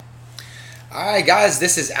All right, guys,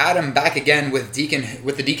 this is Adam back again with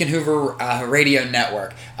the Deacon Hoover Radio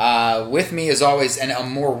Network. With me, as always, and a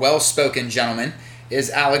more well-spoken gentleman is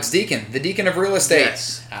Alex Deacon, the Deacon of Real Estate.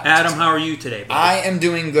 Yes. Adam, how are you today, buddy? I am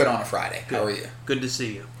doing good on a Friday. Good. How are you? Good to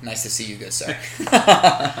see you. Nice to see you, good sir.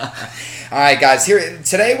 All right, guys.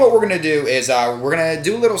 Today, what we're going to do is we're going to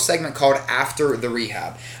do a little segment called After the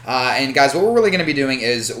Rehab. And guys, what we're really going to be doing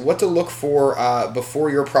is what to look for before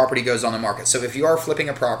your property goes on the market. So if you are flipping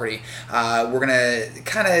a property, we're going to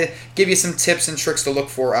kind of give you some tips and tricks to look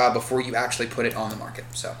for before you actually put it on the market.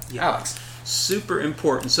 So, yeah. Alex. Super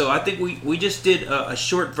important. So I think we just did a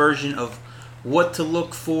short version of what to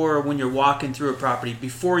look for when you're walking through a property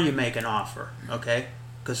before you make an offer, okay?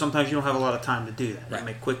 Because sometimes you don't have a lot of time to do that. Right. You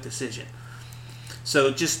make a quick decision.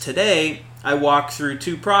 So just today, I walked through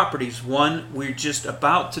two properties. One, we're just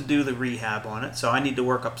about to do the rehab on it, so I need to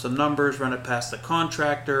work up some numbers, run it past the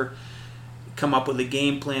contractor, come up with a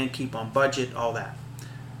game plan, keep on budget, all that.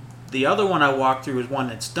 The other one I walked through is one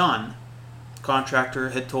that's done.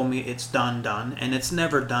 Contractor had told me it's done, and it's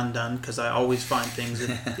never done because I always find things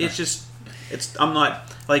that I'm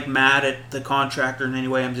not like mad at the contractor in any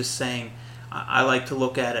way. I'm just saying I like to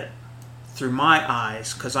look at it through my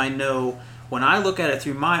eyes, because I know when I look at it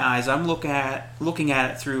through my eyes, I'm looking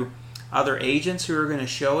at it through other agents who are going to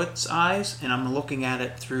show its eyes, and I'm looking at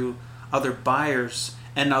it through other buyers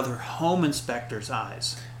and other home inspectors'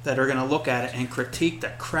 eyes that are going to look at it and critique the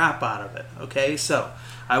crap out of it. Okay, so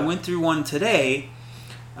I went through one today.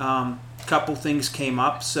 Couple things came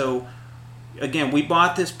up. So again, we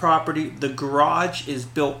bought this property. The garage is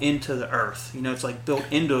built into the earth. You know, it's like built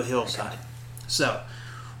into a hillside. So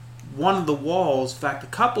one of the walls, in fact, a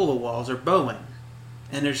couple of walls are bowing,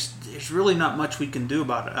 and there's really not much we can do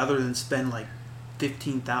about it other than spend like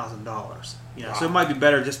 $15,000. You know, wow. So it might be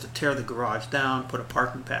better just to tear the garage down, put a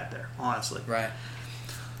parking pad there. Honestly, right.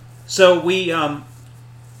 So we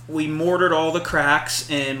mortared all the cracks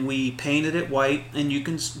and we painted it white, and you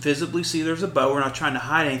can visibly see there's a bow. We're not trying to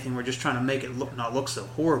hide anything. We're just trying to make it not look so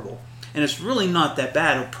horrible. And it's really not that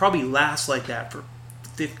bad. It'll probably last like that for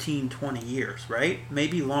 15, 20 years, right?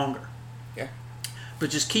 Maybe longer. Yeah. But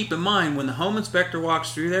just keep in mind, when the home inspector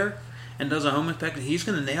walks through there and does a home inspection, he's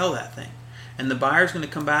going to nail that thing. And the buyer's going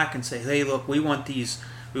to come back and say, hey, look, we want these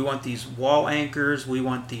wall anchors, we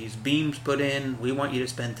want these beams put in, we want you to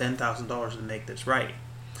spend $10,000 to make this right.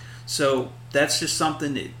 So that's just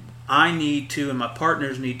something that I need to, and my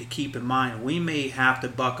partners need to keep in mind. We may have to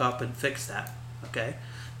buck up and fix that, okay?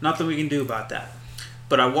 Nothing we can do about that.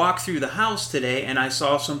 But I walked through the house today, and I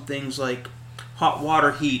saw some things like hot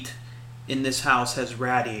water heat in this house has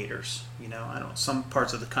radiators. You know, some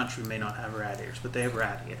parts of the country may not have radiators, but they have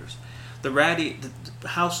radiators. The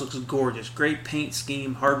house looks gorgeous. Great paint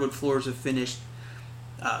scheme. Hardwood floors are finished.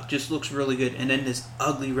 Just looks really good. And then this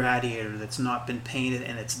ugly radiator that's not been painted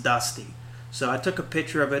and it's dusty. So I took a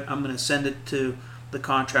picture of it. I'm going to send it to the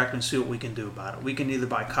contractor and see what we can do about it. We can either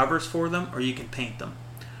buy covers for them, or you can paint them,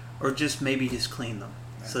 or just clean them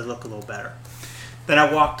so they look a little better. Then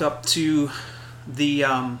I walked up to the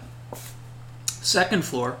second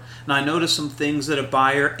floor, and I noticed some things that a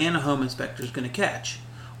buyer and a home inspector is going to catch.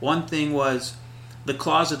 One thing was the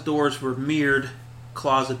closet doors were mirrored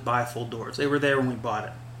closet bifold doors. They were there when we bought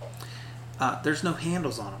it. There's no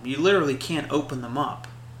handles on them. You literally can't open them up.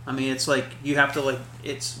 I mean, it's like you have to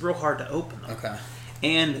it's real hard to open them. Okay.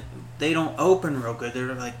 And they don't open real good.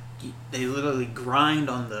 They're like, they literally grind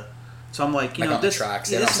on the. So I'm like, on this the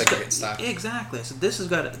tracks. Yeah, this is good stuff. Exactly. So this is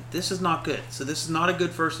not good. So this is not a good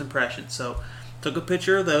first impression. So took a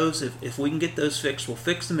picture of those. If we can get those fixed, we'll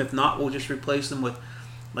fix them. If not, we'll just replace them with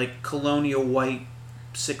like colonial white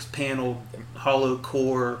 6-panel hollow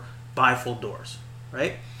core bifold doors,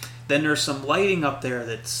 right? Then there's some lighting up there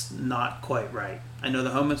that's not quite right. I know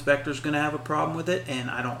the home inspector's going to have a problem with it, and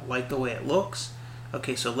I don't like the way it looks.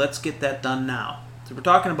 Okay, so let's get that done now. So we're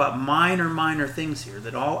talking about minor things here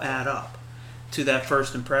that all add up to that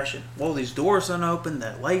first impression. Well, these doors unopened,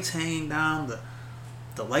 that light's hanging down,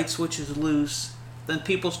 the light switch is loose. Then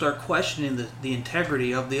people start questioning the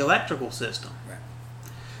integrity of the electrical system. Right.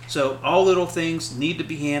 So all little things need to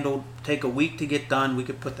be handled. Take a week to get done. We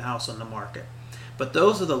could put the house on the market. But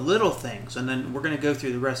those are the little things, and then we're going to go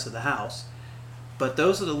through the rest of the house. But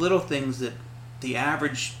those are the little things that the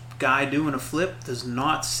average guy doing a flip does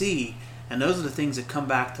not see, and those are the things that come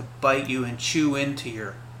back to bite you and chew into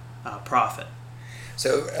your profit.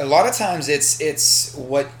 So a lot of times it's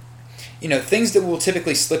what, things that will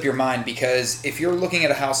typically slip your mind, because if you're looking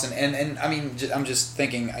at a house and I mean, I'm just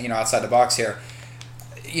thinking, outside the box here,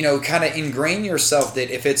 kind of ingrain yourself that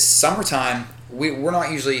if it's summertime, we're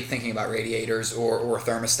not usually thinking about radiators or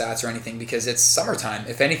thermostats or anything because it's summertime.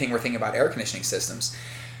 If anything, we're thinking about air conditioning systems.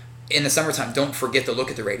 In the summertime, don't forget to look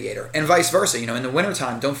at the radiator, and vice versa. In the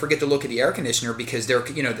wintertime, don't forget to look at the air conditioner because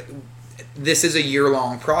this is a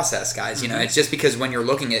year-long process, guys. It's just because when you're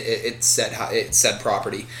looking at it said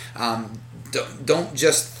property, don't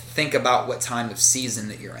just think about what time of season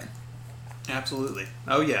that you're in. Absolutely.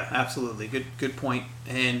 Oh yeah, absolutely. Good point.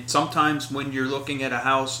 And sometimes when you're looking at a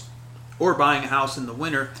house or buying a house in the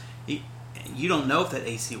winter, you don't know if that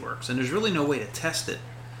AC works, and there's really no way to test it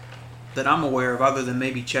that I'm aware of other than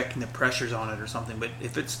maybe checking the pressures on it or something. But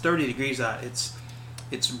if it's 30 degrees out, it's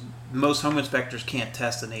most home inspectors can't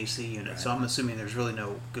test an AC unit, right. So I'm assuming there's really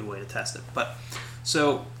no good way to test it. But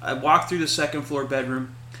so I walked through the second floor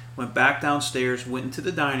bedroom, went back downstairs, went into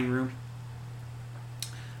the dining room.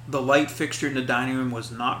 The light fixture in the dining room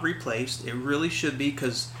was not replaced. It really should be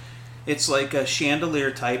because it's like a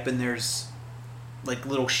chandelier type, and there's like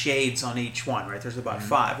little shades on each one, right? There's about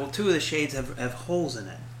 5. Well, 2 of the shades have holes in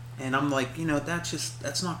it. And I'm like,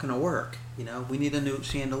 that's not going to work. We need a new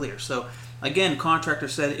chandelier. So, again, contractor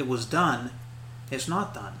said it was done. It's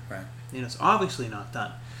not done. Right. It's obviously not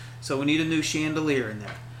done. So we need a new chandelier in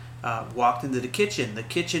there. Walked into the kitchen. The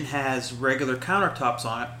kitchen has regular countertops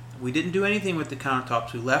on it. We didn't do anything with the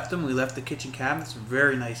countertops. We left them. We left the kitchen cabinets.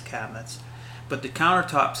 Very nice cabinets. But the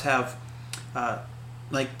countertops have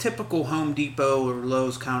like typical Home Depot or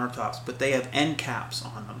Lowe's countertops, but they have end caps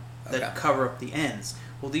on them that cover up the ends.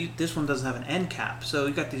 Well, this one doesn't have an end cap, so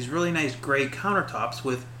you got these really nice gray countertops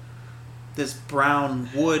with this brown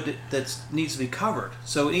wood that needs to be covered.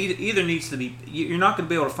 So it either needs to be, you're not going to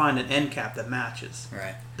be able to find an end cap that matches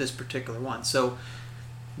this particular one. So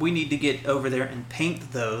we need to get over there and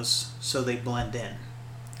paint those so they blend in.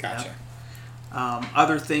 Gotcha.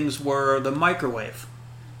 Other things were the microwave.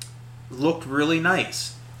 Looked really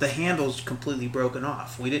nice. The handle's completely broken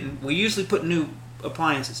off. We usually put new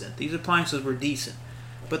appliances in. These appliances were decent.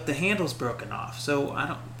 But the handle's broken off,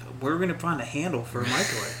 so we're going to find a handle for a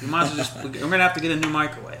microwave. We might as well we're going to have to get a new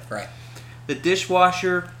microwave. Right. The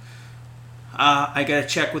dishwasher, I got to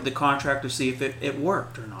check with the contractor to see if it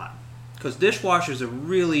worked or not. Because dishwashers are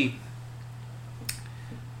really,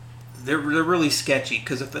 they're really sketchy.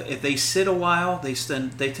 Because if they sit a while, they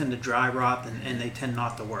tend to dry rot and they tend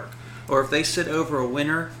not to work. Or if they sit over a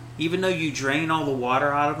winter, even though you drain all the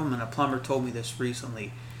water out of them, and a plumber told me this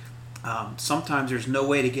recently, sometimes there's no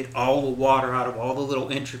way to get all the water out of all the little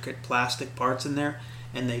intricate plastic parts in there,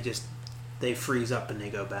 and they freeze up and they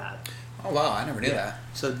go bad. Oh wow, I never knew that.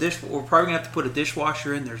 So we're probably gonna have to put a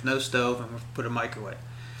dishwasher in. There's no stove, and we'll put a microwave.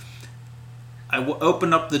 I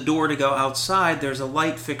open up the door to go outside. There's a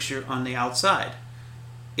light fixture on the outside.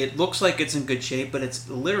 It looks like it's in good shape, but it's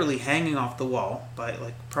literally hanging off the wall by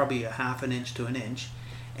like probably a half an inch to an inch,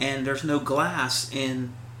 and there's no glass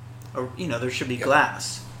in, or there should be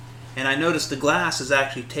glass. And I noticed the glass is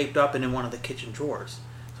actually taped up and in one of the kitchen drawers.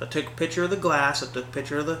 So I took a picture of the glass. I took a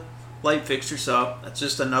picture of the light fixture. So that's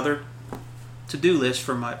just another to-do list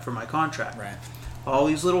for my contract. Right. All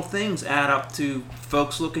these little things add up to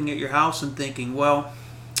folks looking at your house and thinking, well,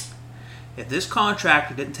 if this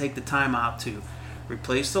contractor didn't take the time out to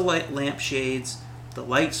replace the light lamp shades, the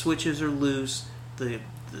light switches are loose, the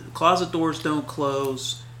closet doors don't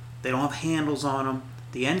close, they don't have handles on them,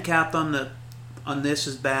 the end cap on this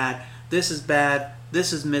is bad, this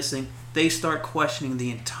is missing, they start questioning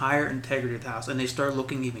the entire integrity of the house, and they start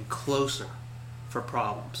looking even closer for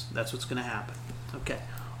problems. That's what's going to happen. Okay.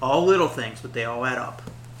 All little things, but they all add up.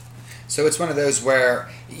 So it's one of those where,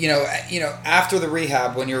 after the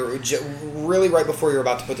rehab, when you're really right before you're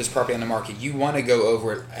about to put this property on the market, you want to go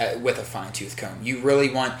over it with a fine-tooth comb. You really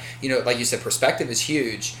want, like you said, perspective is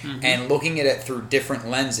huge, and looking at it through different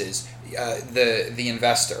lenses, the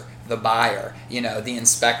investor, the buyer, the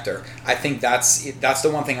inspector. I think that's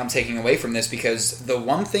the one thing I'm taking away from this, because the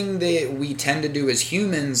one thing that we tend to do as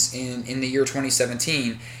humans in the year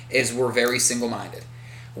 2017 is we're very single-minded.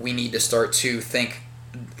 We need to start to think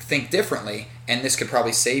differently, and this could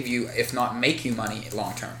probably save you, if not make you money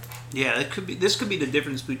long term. Yeah, this could be the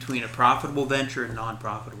difference between a profitable venture and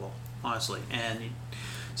non-profitable, honestly. And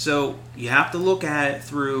so you have to look at it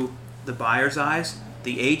through the buyer's eyes,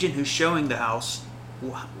 the agent who's showing the house,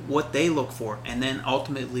 what they look for, and then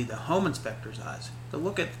ultimately the home inspector's eyes. To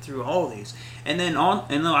look at it through all of these, and then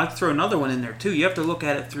I throw another one in there too. You have to look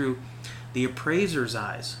at it through the appraiser's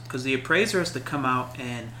eyes, because the appraiser has to come out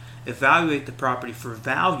and evaluate the property for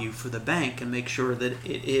value for the bank and make sure that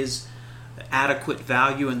it is adequate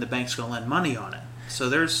value and the bank's going to lend money on it. So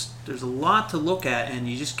there's a lot to look at, and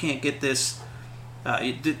you just can't get this.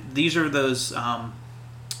 These are those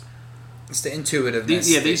It's the intuitiveness.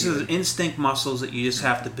 These are the instinct muscles that you just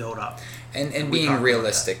have to build up. And being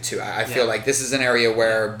realistic too. I feel like this is an area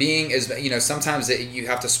where being is, sometimes you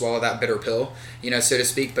have to swallow that bitter pill, so to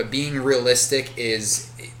speak. But being realistic is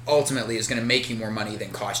ultimately going to make you more money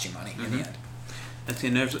than cost you money in the end.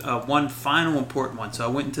 And there's one final important one. So I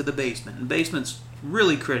went into the basement. And basement's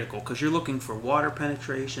really critical because you're looking for water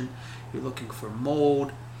penetration, you're looking for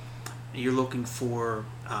mold, you're looking for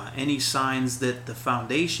any signs that the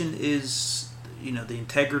foundation is, the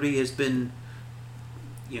integrity has been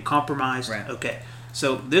compromised. Right. Okay,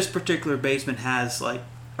 so this particular basement has like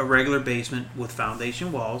a regular basement with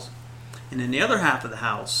foundation walls, and then the other half of the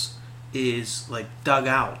house is like dug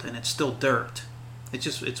out and it's still dirt.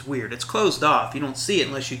 It's weird. It's closed off. You don't see it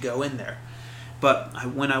unless you go in there.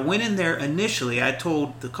 But when I went in there initially, I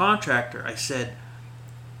told the contractor, I said,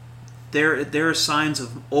 there are signs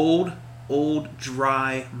of old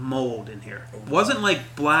dry mold in here. It wasn't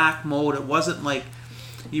like black mold. It wasn't like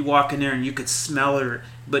you walk in there and you could smell it,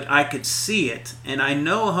 but I could see it, and I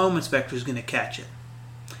know a home inspector is going to catch it.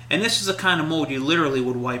 And this is the kind of mold you literally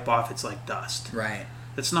would wipe off. It's like dust. Right.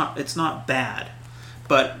 It's not bad.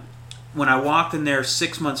 But when I walked in there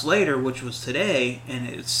 6 months later, which was today, and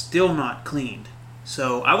it's still not cleaned.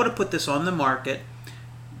 So I would have put this on the market.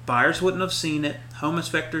 Buyers wouldn't have seen it. Home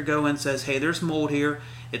inspector go in and says, hey, there's mold here.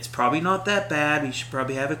 It's probably not that bad. You should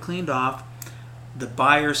probably have it cleaned off. The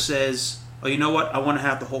buyer says, oh, you know what? I want to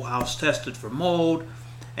have the whole house tested for mold.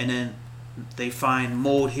 And then they find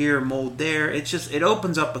mold here, mold there. It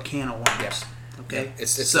opens up a can of worms. Yes. Okay? Yeah.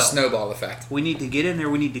 It's a snowball effect. We need to get in there.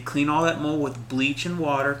 We need to clean all that mold with bleach and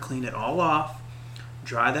water. Clean it all off.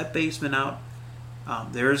 Dry that basement out.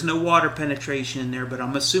 There is no water penetration in there, but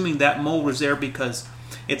I'm assuming that mold was there because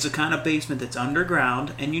it's a kind of basement that's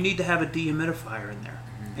underground, and you need to have a dehumidifier in there.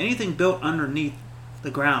 Mm-hmm. Anything built underneath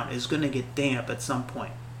the ground is going to get damp at some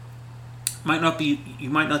point. You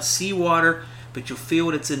might not see water, but you'll feel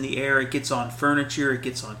it. It's in the air. It gets on furniture. It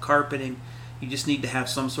gets on carpeting. You just need to have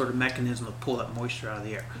some sort of mechanism to pull that moisture out of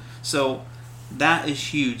the air. So that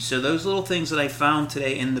is huge. So those little things that I found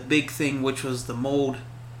today, and the big thing, which was the mold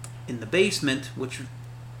in the basement, which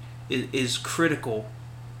is critical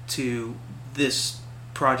to this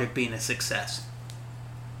project being a success.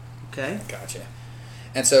 Okay? Gotcha.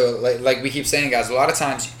 And so, like we keep saying, guys, a lot of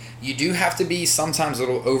times you do have to be sometimes a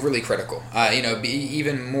little overly critical. Be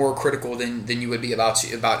even more critical than you would be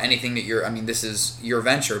about anything that this is your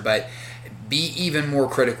venture, but be even more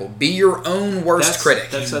critical. Be your own worst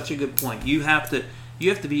critic. That's such a good point. You have to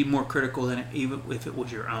be more critical than even if it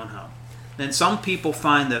was your own home. Then some people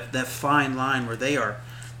find that fine line where they're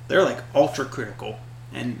like ultra critical,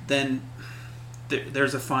 and then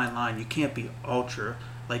there's a fine line. You can't be ultra,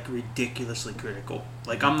 like ridiculously critical.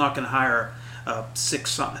 Like I'm not going to hire a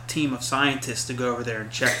team of scientists to go over there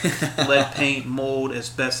and check lead paint, mold,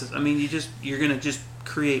 asbestos. You're going to just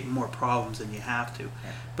create more problems than you have to.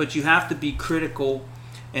 But you have to be critical.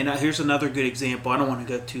 And here's another good example. I don't want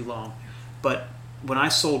to go too long, but when I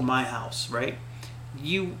sold my house, right?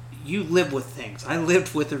 You live with things. I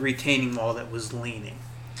lived with a retaining wall that was leaning.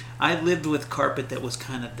 I lived with carpet that was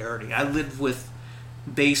kind of dirty. I lived with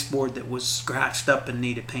baseboard that was scratched up and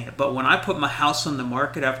needed painted. But when I put my house on the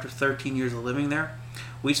market after 13 years of living there,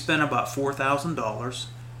 we spent about $4,000.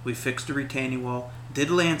 We fixed the retaining wall,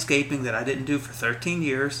 did landscaping that I didn't do for 13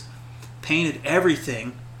 years, painted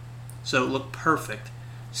everything so it looked perfect,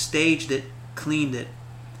 staged it, cleaned it,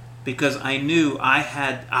 because I knew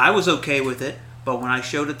I was okay with it. But when I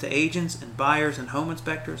showed it to agents and buyers and home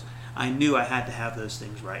inspectors, I knew I had to have those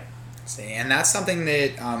things right. See, and that's something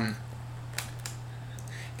that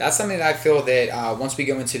I feel that once we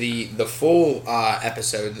go into the full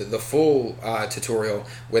episode, the full tutorial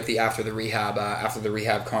with the after the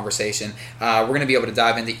rehab conversation, we're going to be able to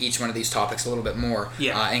dive into each one of these topics a little bit more,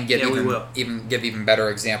 and give even better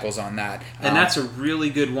examples on that. And that's a really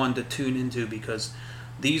good one to tune into, because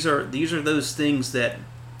these are those things that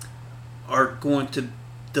are going to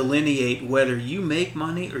delineate whether you make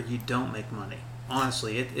money or you don't make money.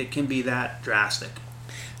 Honestly, it can be that drastic.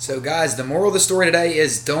 So guys, the moral of the story today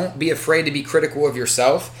is don't be afraid to be critical of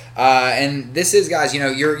yourself. And this is, guys,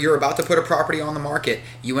 you're about to put a property on the market.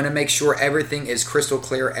 You want to make sure everything is crystal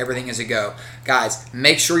clear, everything is a go. Guys,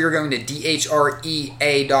 make sure you're going to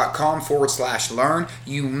dhrea.com/learn.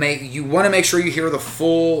 You want to make sure you hear the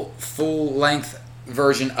full length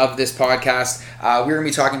version of this podcast. We're going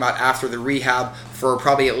to be talking about after the rehab for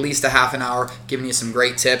probably at least a half an hour, giving you some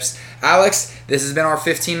great tips. Alex, this has been our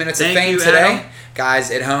 15 minutes of fame today. Adam.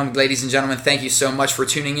 Guys at home, ladies and gentlemen, thank you so much for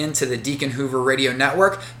tuning in to the Deacon Hoover Radio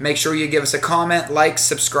Network. Make sure you give us a comment, like,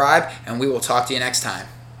 subscribe, and we will talk to you next time.